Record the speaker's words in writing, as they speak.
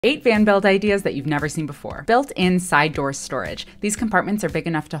8 van build ideas that you've never seen before. Built-in side door storage. These compartments are big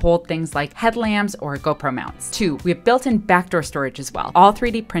enough to hold things like headlamps or GoPro mounts. 2, we have built-in back door storage as well, all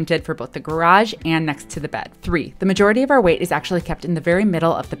 3D printed for both the garage and next to the bed. 3, the majority of our weight is actually kept in the very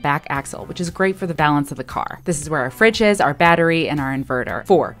middle of the back axle, which is great for the balance of the car. This is where our fridge is, our battery, and our inverter.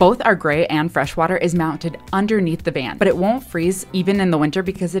 4, both our gray and freshwater is mounted underneath the van, but it won't freeze even in the winter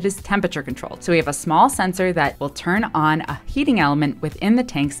because it is temperature controlled. So we have a small sensor that will turn on a heating element within the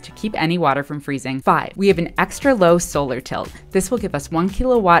tanks to keep any water from freezing. 5, we have an extra low solar tilt. This will give us 1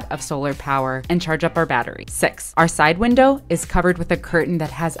 kilowatt of solar power and charge up our battery. 6, our side window is covered with a curtain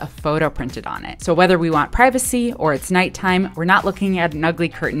that has a photo printed on it. So whether we want privacy or it's nighttime, we're not looking at an ugly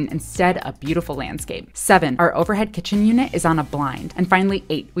curtain, instead a beautiful landscape. 7, our overhead kitchen unit is on a blind. And finally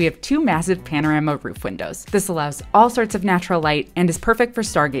 8, we have 2 massive panorama roof windows. This allows all sorts of natural light and is perfect for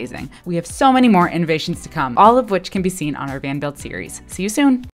stargazing. We have so many more innovations to come, all of which can be seen on our van build series. See you soon.